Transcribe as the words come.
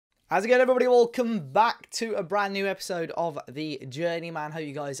How's it going, everybody? Welcome back to a brand new episode of the Journeyman. Hope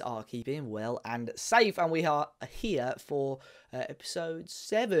you guys are keeping well and safe. And we are here for episode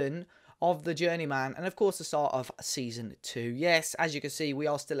 7 of the Journeyman. And of course, the start of season 2. Yes, as you can see, we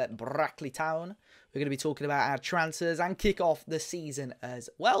are still at Brackley Town. We're going to be talking about our transfers and kick off the season as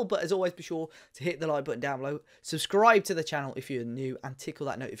well. But as always, be sure to hit the like button down below. Subscribe to the channel if you're new and tickle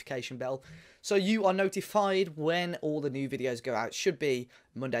that notification bell, so you are notified when all the new videos go out. Should be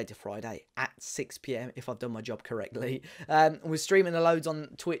Monday to Friday at 6 PM if I've done my job correctly. We're streaming the loads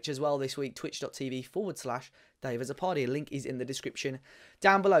on Twitch as well this week. Twitch.tv/DaveAsAParty. A link is in the description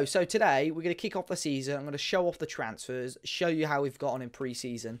down below. So today we're going to kick off the season. I'm going to show off the transfers, show you how we've got on in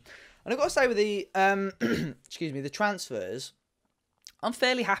pre-season. And I've got to say with the excuse me, the transfers, I'm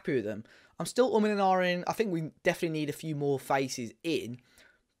fairly happy with them. I'm still umming and ahhing. I think we definitely need a few more faces in,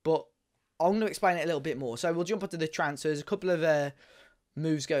 but I'm going to explain it a little bit more. So we'll jump onto the transfers. A couple of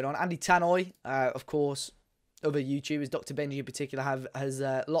moves going on. Andy Tannoy, of course, other YouTubers, Dr. Benji in particular, has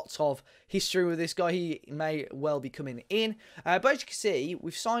lots of history with this guy. He may well be coming in. But as you can see,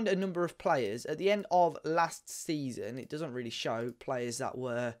 we've signed a number of players. At the end of last season, it doesn't really show players that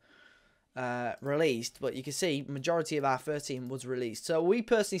were released, but you can see majority of our first team was released. So we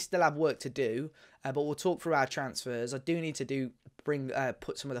personally still have work to do, but we'll talk through our transfers. I do need to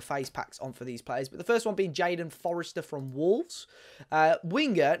put some of the face packs on for these players, but the first one being Jaden Forrester from Wolves,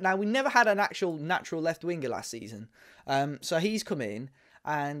 winger. Now, we never had an actual natural left winger last season, so he's come in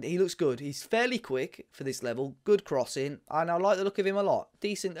and he looks good. He's fairly quick for this level, good crossing, and I like the look of him a lot.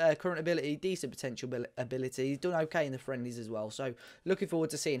 Decent current ability, decent potential ability. He's done okay in the friendlies as well, so looking forward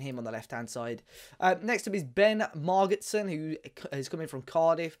to seeing him on the left-hand side. Next up is Ben Margetson, who is coming from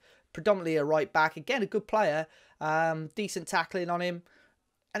Cardiff, predominantly a right back. Again, a good player, decent tackling on him.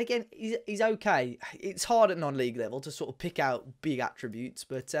 And again, he's okay. It's hard at non-league level to sort of pick out big attributes.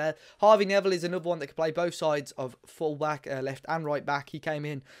 But Harvey Neville is another one that can play both sides of full-back, left and right back. He came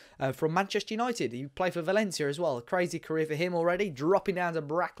in from Manchester United. He played for Valencia as well. A crazy career for him already. Dropping down to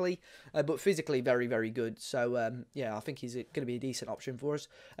Brackley, but physically very, very good. So, yeah, I think he's going to be a decent option for us.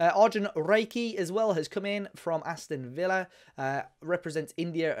 Arjun Reiki as well has come in from Aston Villa. Represents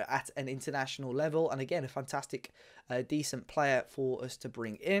India at an international level. And again, a fantastic, decent player for us to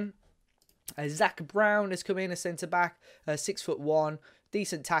bring in. Zach Brown has come in, a centre-back, 6'1",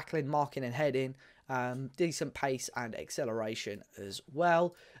 decent tackling, marking and heading, decent pace and acceleration as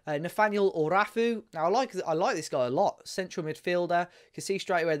well. Nathaniel Orafu, now I like this guy a lot, central midfielder. You can see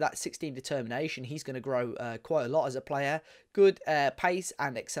straight away that 16 determination. He's going to grow quite a lot as a player. Good pace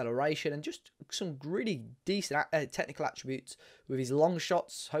and acceleration, and just some really decent technical attributes with his long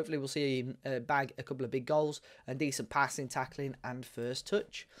shots. Hopefully we'll see him bag a couple of big goals, and decent passing, tackling and first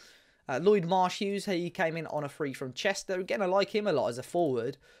touch. Lloyd Marsh-Hughes, he came in on a free from Chester. Again, I like him a lot as a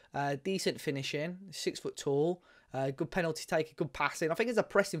forward. Decent finishing, 6 foot tall. Good penalty taker, good passing. I think as a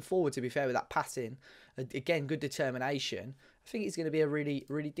pressing forward, to be fair, with that passing. Again, good determination. I think he's going to be a really,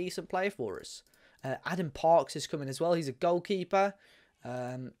 really decent player for us. Adam Parks is coming as well. He's a goalkeeper.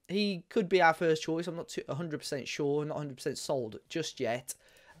 He could be our first choice. I'm not 100% sure, not 100% sold just yet.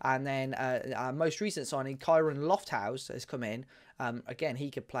 And then our most recent signing, Kyron Lofthouse, has come in. Again,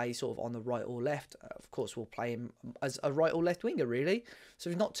 he could play sort of on the right or left. Of course, we'll play him as a right or left winger, really. So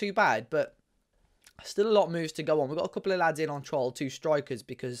he's not too bad, but still a lot of moves to go on. We've got a couple of lads in on trial, 2 strikers,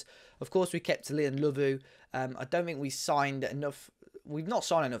 because, of course, we kept Leon Lovu. I don't think we signed enough. We've not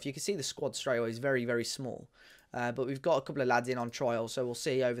signed enough. You can see the squad straight away is very, very small. But we've got a couple of lads in on trial, so we'll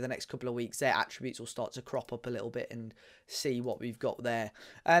see over the next couple of weeks. Their attributes will start to crop up a little bit and see what we've got there.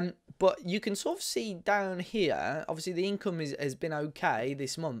 But you can sort of see down here, obviously the income has been okay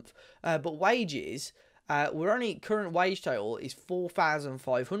this month. But wages, current wage total is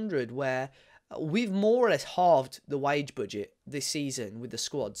 4,500, where we've more or less halved the wage budget this season with the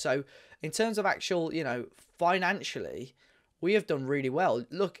squad. So in terms of actual, financially, we have done really well.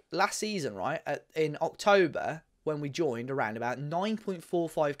 Look, last season, right, in October, when we joined, around about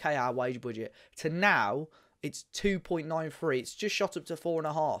 9.45k our wage budget, to now, it's 2.93. It's just shot up to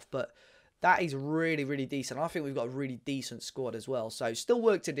 4.5, but that is really, really decent. I think we've got a really decent squad as well. So still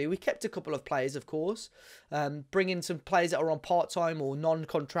work to do. We kept a couple of players, of course. Bring in some players that are on part-time or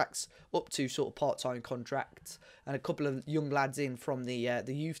non-contracts up to sort of part-time contracts. And a couple of young lads in from the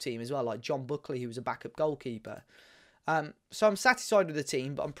youth team as well, like John Buckley, who was a backup goalkeeper. So I'm satisfied with the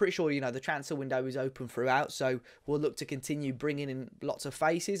team, but I'm pretty sure, the transfer window is open throughout. So we'll look to continue bringing in lots of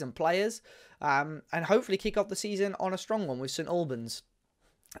faces and players, and hopefully kick off the season on a strong one with St Albans.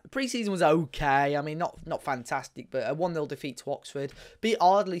 Pre-season was okay. I mean, not fantastic, but a 1-0 defeat to Oxford. Beat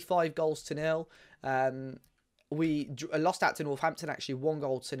Ardley 5-0. we lost out to Northampton, actually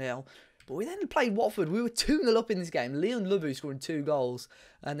 1-0. But we then played Watford. We were 2-0 up in this game. Leon Luvu scoring 2 goals.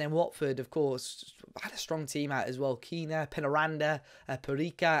 And then Watford, of course, had a strong team out as well. Keena, Penaranda,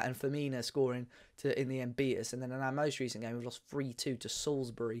 Perica and Firmina scoring to in the end beat us. And then in our most recent game, we've lost 3-2 to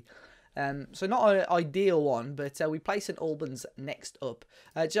Salisbury. So not an ideal one, but we play St Albans next up.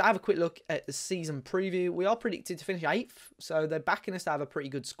 Just have a quick look at the season preview. We are predicted to finish 8th, so they're backing us to have a pretty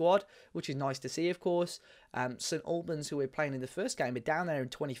good squad, which is nice to see, of course. St Albans, who we're playing in the first game, are down there in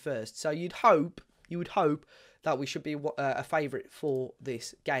 21st, so you would hope that we should be a favourite for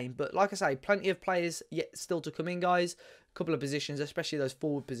this game. But like I say, plenty of players yet still to come in, guys. A couple of positions, especially those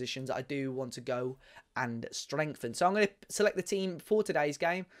forward positions, that I do want to go and strengthen. So I'm going to select the team for today's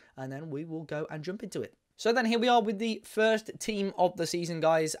game, and then we will go and jump into it. So then here we are with the first team of the season,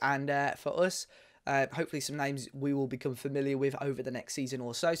 guys. And for us, hopefully some names we will become familiar with over the next season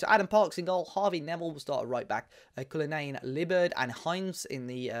or so. So Adam Parks in goal, Harvey Neville will start at right back, Cullinane, Libbard and Hines in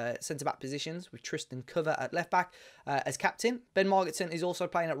the centre-back positions, with Tristan Cover at left-back as captain. Ben Margetson is also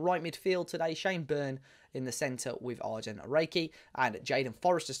playing at right midfield today. Shane Byrne in the centre with Arden Reiki, and Jaden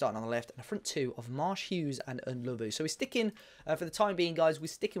Forrester starting on the left, and a front two of Marsh Hughes and Unluvu. So we're sticking, for the time being, guys, we're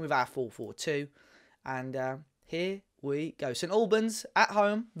sticking with our 4-4-2, and here we go. St Albans at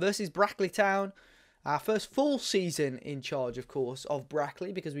home versus Brackley Town. Our first full season in charge, of course, of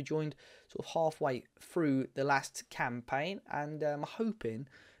Brackley, because we joined sort of halfway through the last campaign, and I'm hoping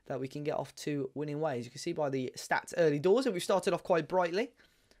that we can get off to winning ways. You can see by the stats early doors that we've started off quite brightly.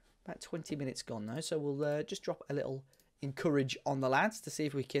 About 20 minutes gone though, so we'll just drop a little encourage on the lads to see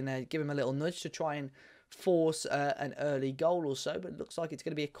if we can give them a little nudge to try and force an early goal or so. But it looks like it's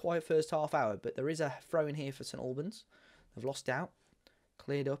going to be a quiet first half hour. But there is a throw in here for St Albans. They've lost out.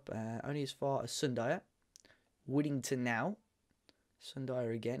 Cleared up only as far as Sundyer. Whittington now.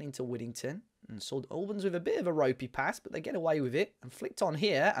 Sundyer again into Whittington. And St Albans with a bit of a ropey pass, but they get away with it. And flicked on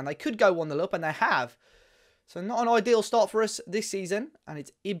here, and they could go 1-0 up, and they have. So not an ideal start for us this season. And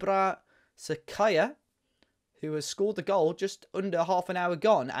it's Ibra Sakaya who has scored the goal just under half an hour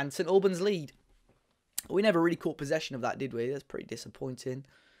gone. And St Albans lead. We never really caught possession of that, did we? That's pretty disappointing.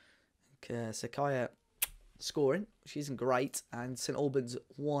 Sakaya scoring, which isn't great. And St Albans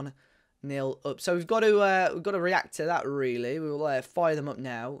 1-0 up. So we've got to react to that, really. We'll fire them up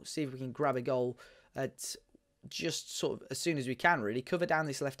now. See if we can grab a goal at just sort of as soon as we can, really. Cover down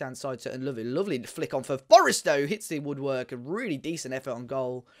this left-hand side to lovely flick on for Forrester, who hits the woodwork. A really decent effort on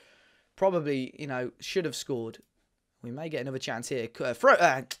goal. Probably, you know, should have scored. We may get another chance here.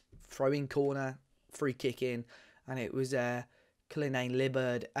 Throw-in corner, free kick in, and it was Cullinane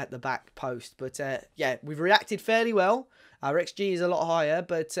Libbard at the back post. But yeah, we've reacted fairly well. Our XG is a lot higher,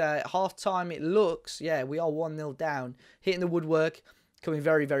 but half-time it looks, yeah, we are 1-0 down. Hitting the woodwork, coming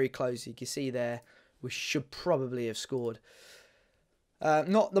very, very close. You can see there, we should probably have scored.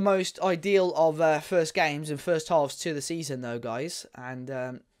 Not the most ideal of first games and first halves to the season, though, guys.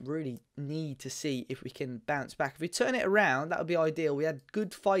 And really need to see if we can bounce back. If we turn it around, that would be ideal. We had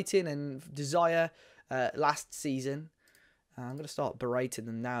good fighting and desire last season. I'm going to start berating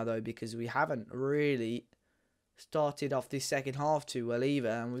them now, though, because we haven't really started off this second half too well either.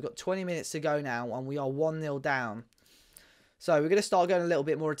 And we've got 20 minutes to go now, and we are 1-0 down. So we're going to start going a little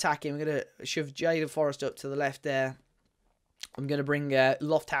bit more attacking. We're going to shove Jaden Forrest up to the left there. I'm going to bring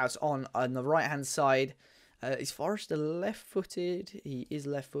Lofthouse on the right-hand side. Is Forrester left-footed? He is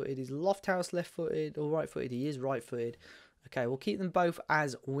left-footed. Is Lofthouse left-footed or right-footed? He is right-footed. Okay, we'll keep them both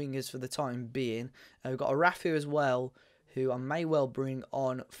as wingers for the time being. We've got a Rafu as well, who I may well bring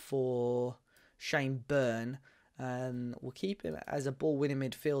on for Shane Byrne. We'll keep him as a ball-winning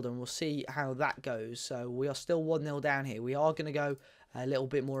midfielder, and we'll see how that goes. So we are still 1-0 down here. We are going to go a little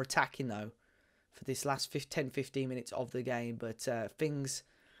bit more attacking, though, for this last 10-15 minutes of the game. But things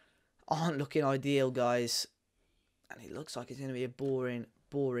aren't looking ideal, guys. And it looks like it's going to be a boring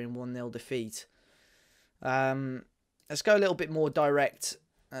 1-0 defeat. Let's go a little bit more direct.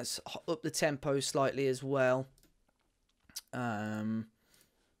 Let's up the tempo slightly as well. Let's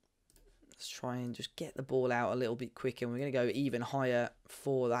try and just get the ball out a little bit quicker. And we're going to go even higher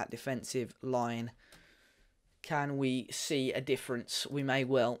for that defensive line. Can we see a difference? We may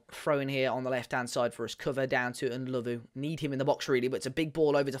well. Throw in here on the left-hand side for us. Cover down to Unluvu. Need him in the box, really, but it's a big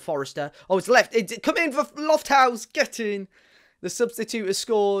ball over to Forrester. Oh, it's left. Come in for Lofthouse. Get in. The substitute has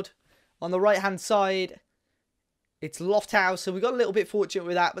scored on the right-hand side. It's Lofthouse, so we got a little bit fortunate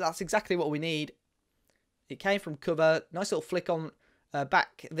with that, but that's exactly what we need. It came from cover. Nice little flick on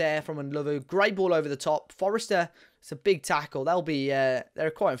back there from Unluvu. Great ball over the top. Forrester, it's a big tackle. They'll be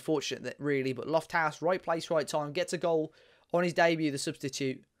they're quite unfortunate, that really, but Lofthouse, right place, right time, gets a goal on his debut, the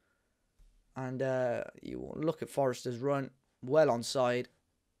substitute. And you will look at Forrester's run. Well onside.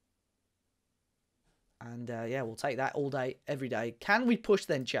 And yeah, we'll take that all day, every day. Can we push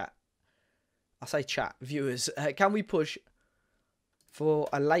then, chat? I say chat, viewers. Can we push for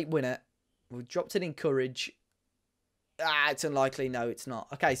a late winner? We've dropped it in courage. It's unlikely. No, it's not.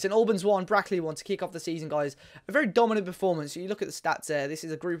 Okay, St Albans 1, Brackley 1 to kick off the season, guys. A very dominant performance. You look at the stats there. This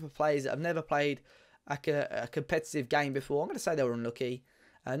is a group of players that have never played a competitive game before. I'm going to say they were unlucky.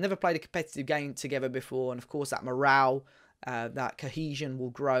 Never played a competitive game together before. And, of course, that morale, that cohesion will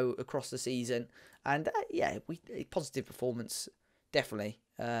grow across the season. And, yeah, positive performance, definitely.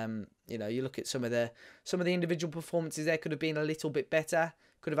 You know, you look at some of the individual performances there could have been a little bit better.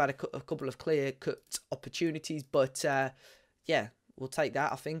 Could have had a couple of clear-cut opportunities, but yeah, we'll take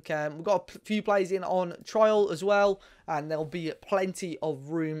that. I think we've got a few players in on trial as well, and there'll be plenty of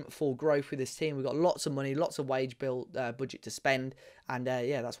room for growth with this team. We've got lots of money, lots of wage bill budget to spend, and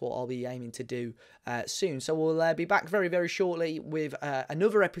yeah, that's what I'll be aiming to do soon. So we'll be back very, very shortly with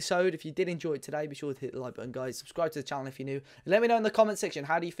another episode. If you did enjoy it today, be sure to hit the like button, guys. Subscribe to the channel if you're new. Let me know in the comment section,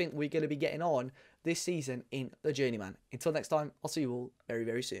 how do you think we're going to be getting on this season in the Journeyman? Until next time, I'll see you all very,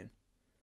 very soon.